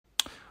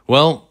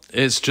Well,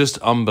 it's just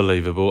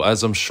unbelievable.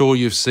 As I'm sure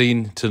you've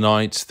seen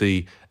tonight,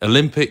 the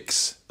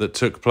Olympics that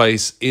took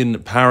place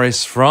in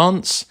Paris,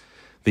 France.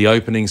 The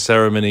opening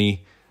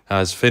ceremony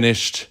has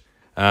finished,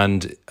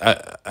 and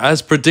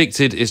as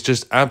predicted, it's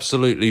just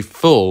absolutely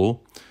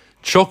full,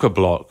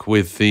 chock-a-block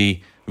with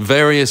the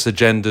various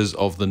agendas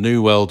of the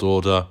New World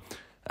Order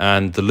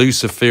and the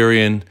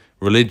Luciferian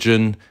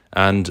religion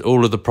and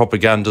all of the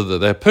propaganda that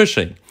they're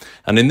pushing.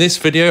 And in this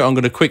video, I'm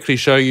going to quickly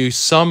show you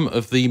some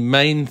of the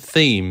main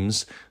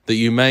themes that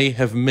you may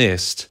have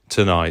missed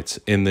tonight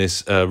in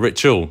this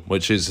ritual,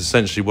 which is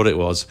essentially what it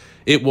was.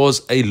 It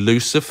was a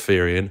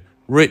Luciferian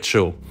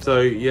ritual. So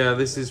yeah,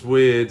 this is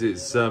weird.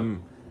 It's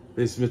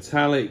this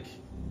metallic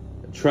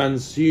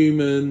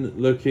transhuman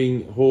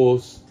looking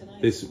horse.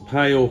 This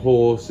pale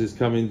horse is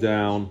coming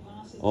down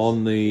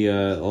on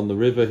the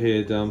river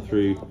here down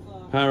through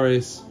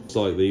Paris. It's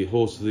like the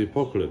horse of the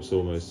apocalypse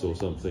almost, or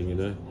something, you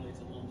know,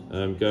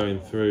 going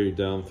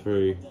down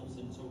through.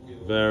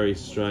 Very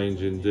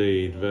strange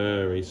indeed,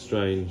 very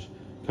strange.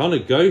 Kind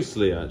of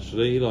ghostly,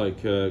 actually,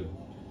 like...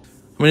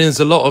 I mean, there's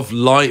a lot of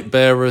light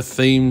bearer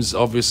themes,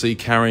 obviously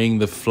carrying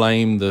the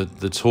flame,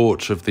 the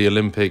torch of the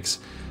Olympics,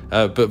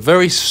 but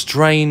very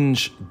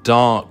strange,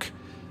 dark,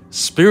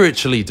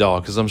 spiritually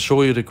dark, as I'm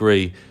sure you'd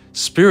agree,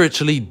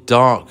 spiritually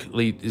dark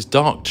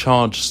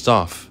charged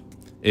stuff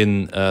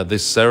in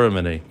this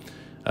ceremony.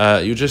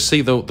 You just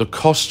see the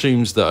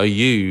costumes that are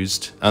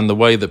used and the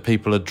way that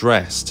people are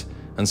dressed.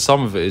 And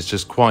some of it is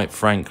just quite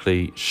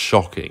frankly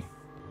shocking.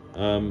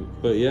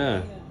 But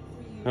yeah,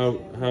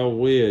 how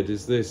weird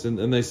is this?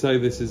 And they say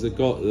this is a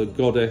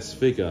goddess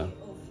figure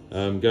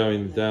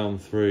going down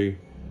through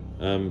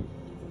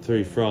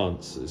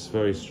France. It's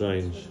very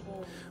strange.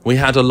 We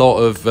had a lot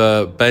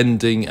of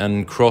bending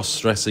and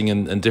cross-dressing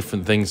and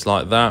different things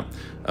like that.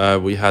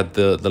 We had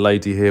the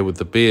lady here with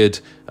the beard.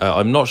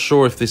 I'm not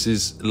sure if this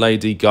is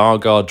Lady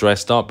Gaga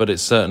dressed up, but it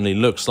certainly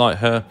looks like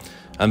her.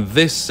 And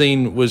this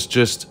scene was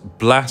just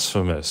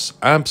blasphemous,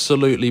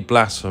 absolutely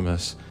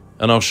blasphemous.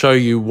 And I'll show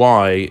you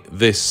why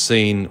this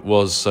scene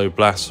was so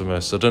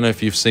blasphemous. I don't know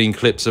if you've seen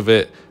clips of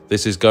it.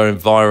 This is going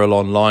viral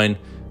online,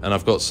 and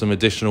I've got some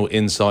additional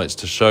insights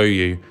to show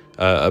you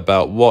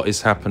about what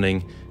is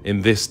happening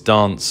in this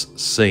dance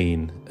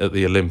scene at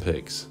the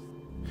Olympics.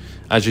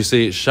 As you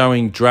see, it's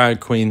showing drag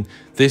queen.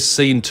 This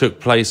scene took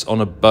place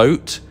on a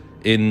boat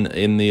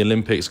in the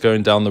Olympics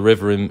going down the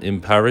river in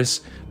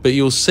Paris. But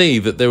you'll see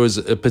that there was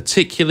a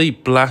particularly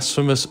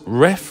blasphemous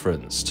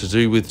reference to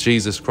do with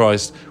Jesus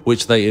Christ,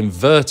 which they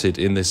inverted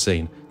in this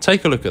scene.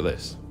 Take a look at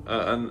this.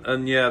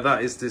 And yeah,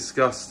 that is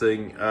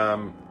disgusting.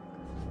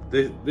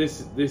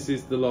 This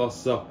is the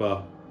Last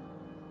Supper.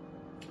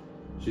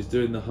 She's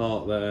doing the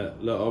heart there.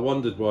 Look, I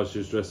wondered why she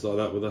was dressed like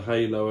that with a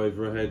halo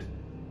over her head.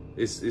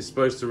 It's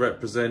supposed to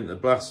represent a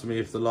blasphemy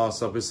of the Last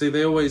Supper. See,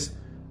 they always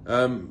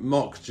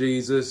mock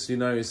Jesus, you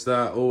notice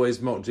that,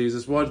 always mock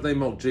Jesus. Why do they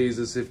mock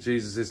Jesus if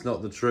Jesus is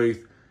not the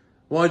truth?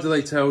 Why do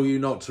they tell you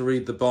not to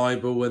read the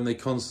Bible when they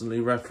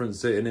constantly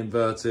reference it and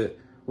invert it?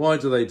 Why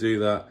do they do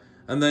that?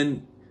 And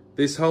then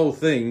this whole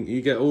thing,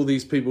 you get all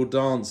these people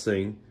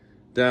dancing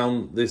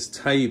down this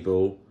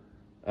table,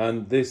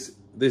 and this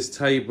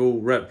table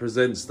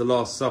represents the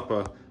Last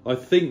Supper. I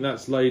think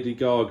that's Lady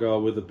Gaga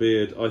with a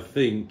beard, I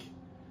think.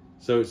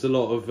 So it's a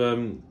lot of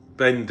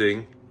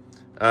bending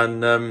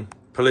and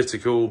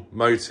political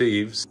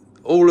motifs.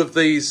 All of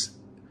these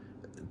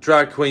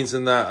drag queens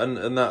and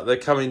that they're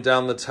coming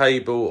down the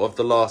table of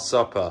the Last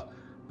Supper.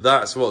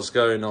 That's what's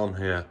going on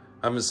here.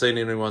 I haven't seen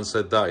anyone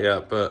said that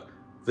yet, but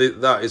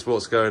that is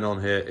what's going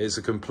on here. It's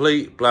a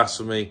complete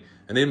blasphemy,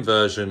 an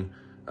inversion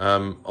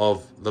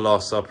of the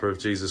Last Supper of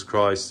Jesus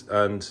Christ,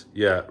 and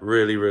yeah,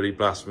 really, really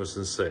blasphemous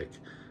and sick.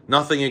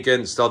 Nothing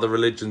against other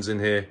religions in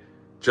here,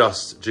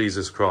 just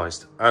Jesus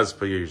Christ, as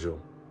per usual.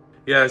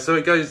 Yeah, so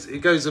it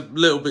goes a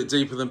little bit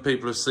deeper than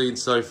people have seen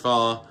so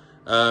far.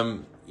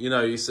 You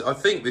know, I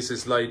think this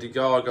is Lady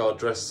Gaga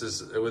dressed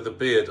with a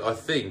beard. I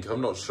think, I'm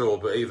not sure,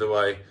 but either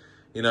way,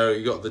 you know,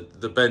 you got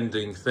the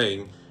bending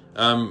thing.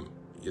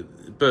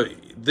 But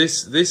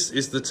this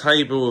is the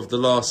table of the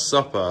Last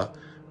Supper,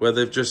 where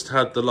they've just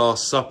had the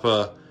Last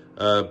Supper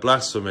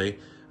blasphemy,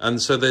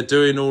 and so they're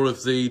doing all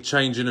of the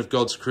changing of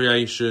God's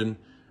creation.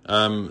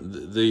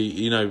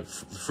 You know,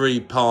 free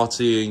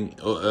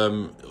partying,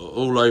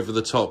 all over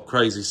the top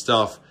crazy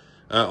stuff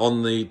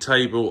on the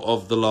table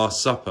of the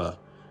Last Supper,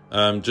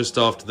 just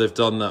after they've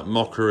done that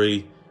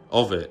mockery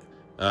of it.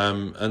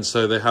 And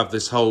so they have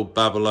this whole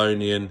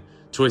Babylonian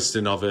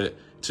twisting of it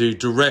to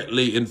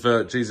directly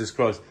invert Jesus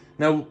Christ.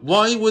 Now,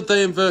 why would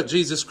they invert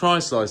Jesus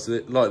Christ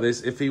like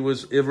this if he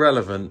was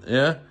irrelevant,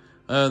 yeah?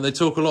 They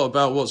talk a lot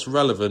about what's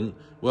relevant.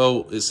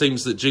 Well, it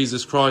seems that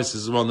Jesus Christ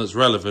is the one that's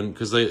relevant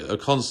because they are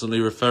constantly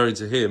referring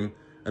to him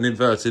and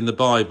inverting the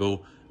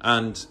Bible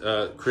and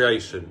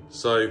creation.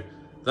 So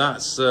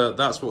that's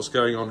what's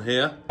going on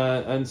here.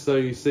 And so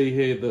you see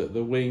here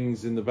the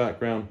wings in the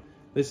background.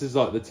 This is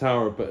like the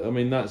tower, but I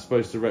mean, that's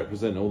supposed to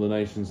represent all the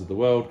nations of the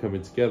world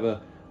coming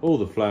together, all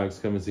the flags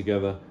coming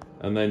together.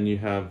 And then you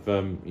have,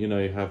 you know,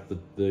 you have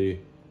the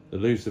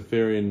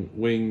Luciferian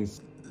wings.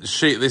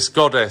 this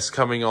goddess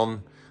coming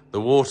on the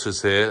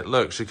waters here.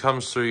 Look, she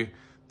comes through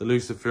the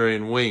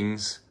Luciferian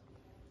wings,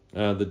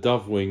 the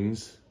dove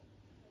wings,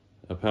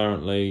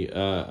 apparently,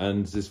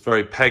 and this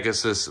very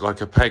Pegasus,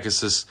 like a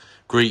Pegasus,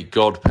 Greek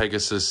god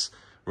Pegasus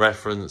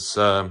reference,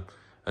 and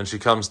she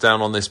comes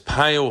down on this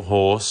pale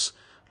horse,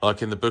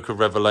 like in the book of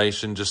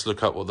Revelation. Just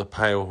look up what the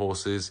pale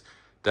horse is.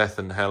 Death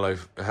and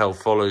hell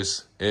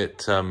follows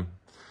it,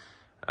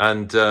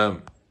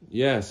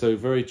 yeah, so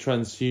very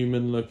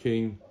transhuman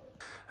looking.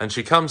 And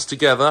she comes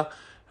together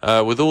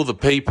with all the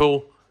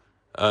people,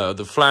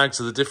 the flags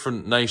of the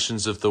different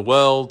nations of the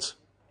world.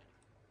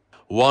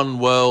 One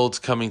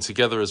world coming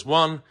together as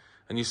one.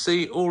 And you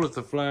see all of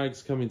the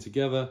flags coming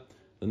together,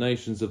 the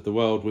nations of the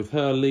world, with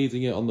her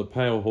leading it on the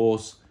pale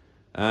horse,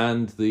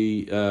 and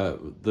the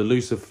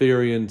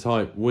Luciferian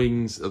type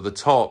wings at the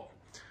top,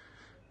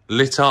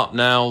 lit up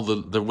now,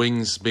 the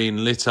wings being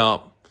lit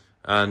up.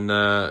 And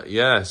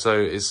yeah, so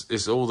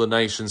it's all the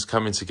nations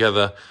coming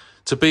together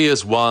to be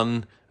as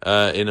one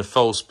in a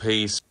false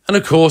peace. And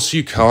of course,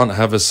 you can't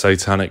have a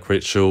satanic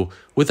ritual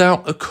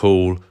without a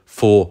call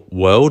for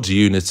world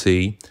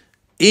unity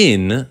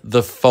in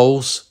the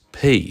false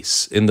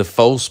peace, in the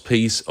false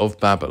peace of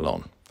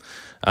Babylon.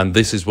 And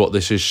this is what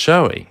this is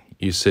showing,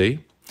 you see.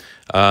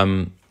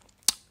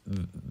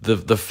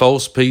 The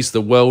false peace,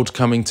 the world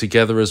coming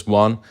together as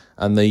one.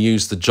 And they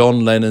use the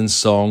John Lennon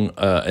song,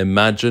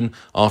 Imagine,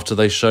 after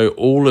they show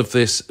all of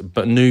this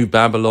new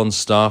Babylon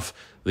stuff,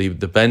 the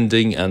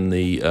bending and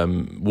the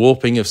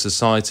warping of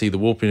society, the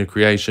warping of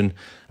creation.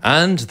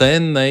 And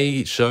then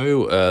they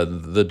show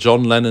the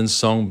John Lennon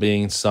song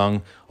being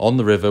sung on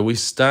the river. We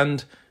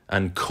stand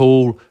and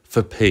call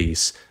for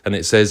peace. And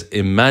it says,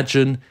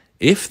 imagine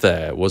if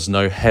there was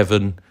no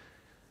heaven,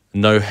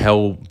 no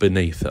hell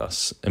beneath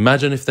us.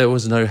 Imagine if there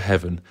was no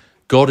heaven.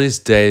 God is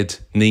dead,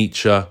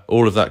 Nietzsche,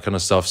 all of that kind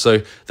of stuff.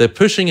 So they're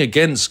pushing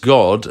against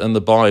God and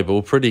the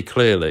Bible pretty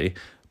clearly,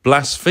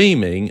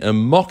 blaspheming and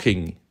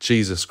mocking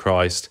Jesus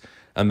Christ,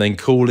 and then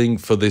calling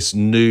for this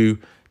new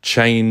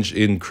change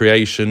in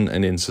creation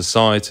and in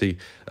society,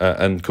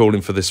 and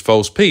calling for this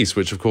false peace,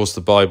 which of course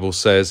the Bible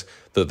says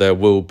that there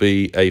will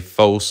be a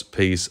false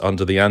peace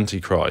under the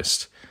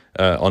Antichrist,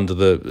 under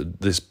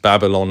this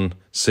Babylon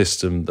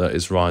system that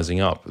is rising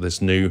up,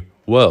 this new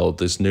world,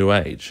 this new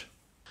age.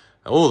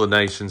 All the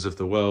nations of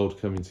the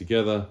world coming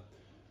together,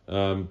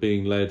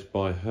 being led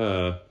by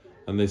her,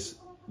 and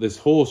this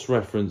horse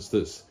reference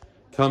that's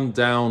come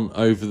down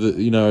over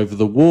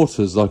the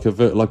waters like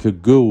a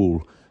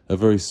ghoul, a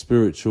very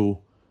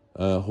spiritual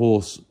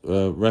horse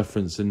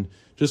reference, and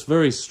just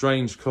very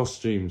strange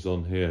costumes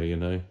on here, you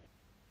know.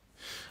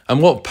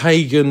 And what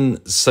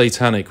pagan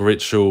satanic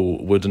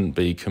ritual wouldn't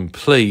be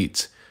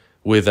complete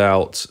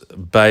without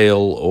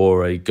Baal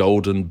or a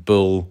golden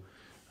bull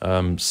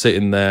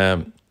sitting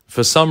there?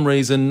 For some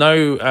reason,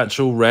 no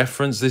actual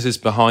reference. This is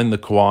behind the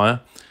choir.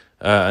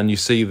 And you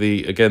see,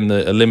 the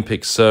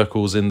Olympic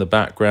circles in the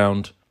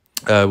background,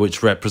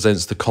 which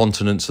represents the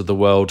continents of the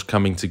world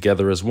coming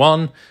together as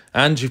one.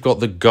 And you've got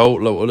the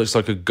what looks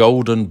like a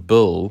golden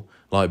bull,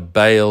 like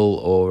Baal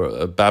or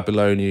a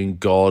Babylonian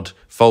god,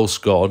 false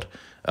god.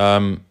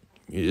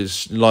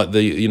 It's like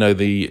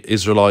the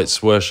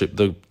Israelites worship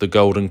the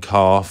golden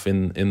calf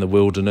in the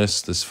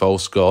wilderness, this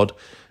false god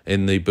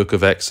in the book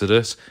of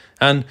Exodus.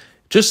 And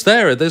just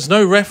there's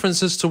no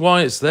reference as to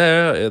why it's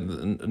there.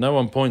 No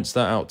one points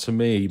that out to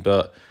me,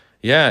 but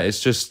yeah,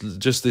 it's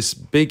just this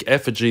big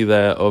effigy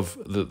there of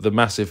the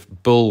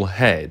massive bull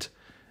head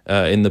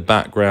in the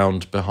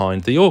background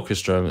behind the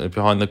orchestra,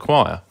 behind the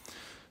choir.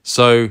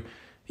 So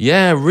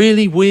yeah,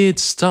 really weird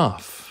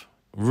stuff.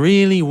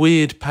 Really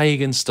weird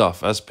pagan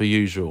stuff, as per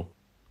usual.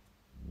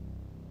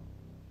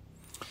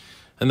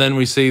 And then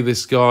we see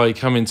this guy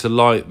coming to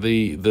light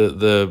the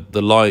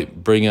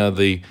light bringer,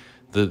 the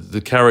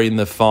carrying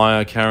the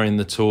fire, carrying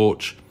the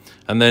torch.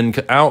 And then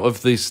out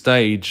of the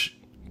stage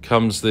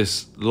comes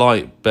this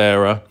light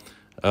bearer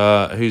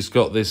who's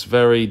got this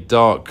very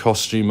dark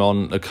costume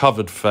on, a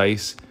covered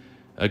face.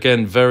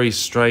 Again, very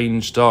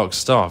strange, dark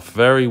stuff,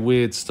 very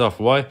weird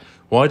stuff. Why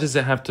does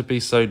it have to be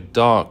so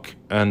dark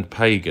and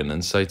pagan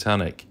and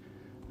satanic?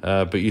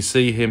 But you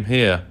see him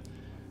here.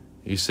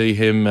 You see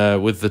him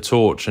with the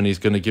torch, and he's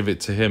going to give it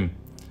to him.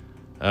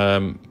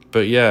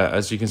 But yeah,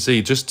 as you can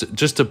see,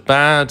 just a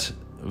bad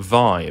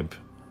vibe.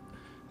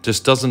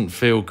 Just doesn't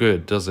feel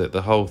good, does it?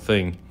 The whole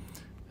thing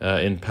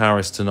in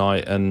Paris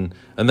tonight. And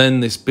then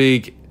this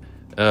big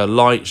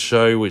light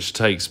show which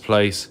takes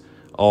place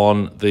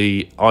on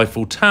the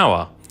Eiffel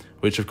Tower,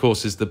 which of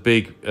course is the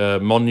big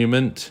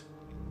monument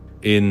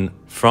in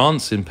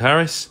France, in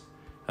Paris.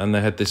 And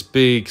they had this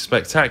big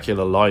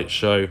spectacular light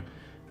show.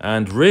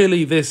 And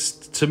really this,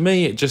 to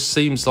me, it just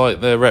seems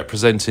like they're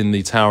representing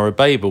the Tower of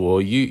Babel,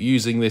 or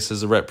using this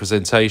as a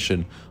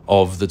representation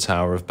of the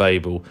Tower of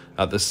Babel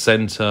at the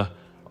center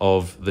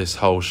of this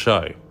whole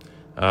show.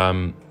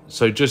 So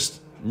I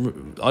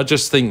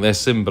just think they're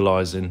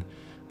symbolizing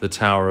the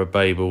Tower of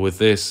Babel with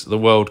this, the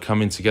world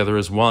coming together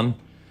as one.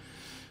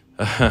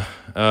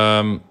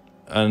 And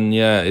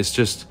yeah, it's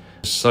just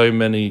so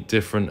many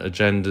different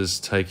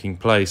agendas taking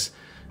place.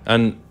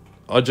 And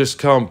I just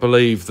can't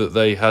believe that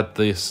they had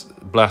this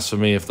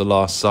blasphemy of the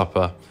Last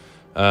Supper.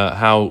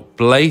 How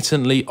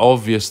blatantly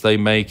obvious they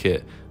make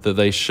it, that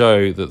they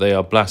show that they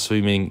are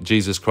blaspheming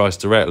Jesus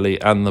Christ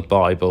directly and the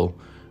Bible,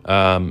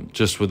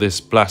 just with this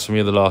blasphemy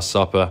of the Last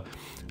Supper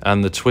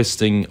and the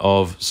twisting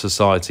of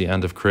society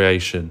and of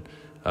creation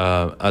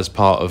as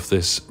part of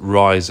this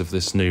rise of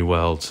this new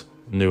world,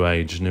 new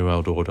age, new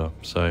world order.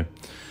 So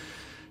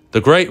the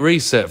Great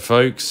Reset,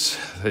 folks,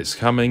 it's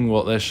coming,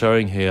 what they're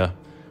showing here.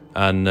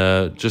 And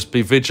just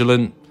be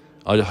vigilant.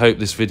 I hope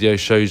this video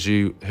shows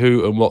you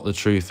who and what the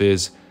truth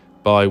is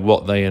by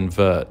what they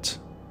invert.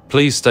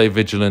 Please stay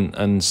vigilant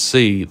and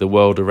see the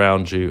world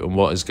around you and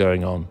what is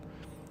going on.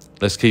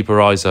 Let's keep our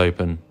eyes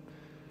open.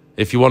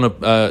 If you want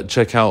to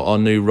check out our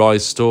new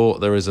Rise store,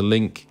 there is a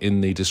link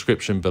in the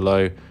description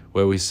below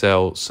where we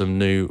sell some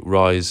new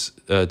Rise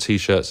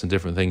t-shirts and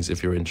different things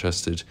if you're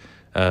interested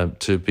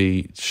to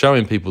be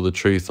showing people the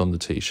truth on the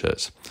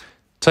t-shirts.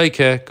 Take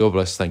care. God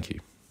bless. Thank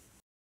you.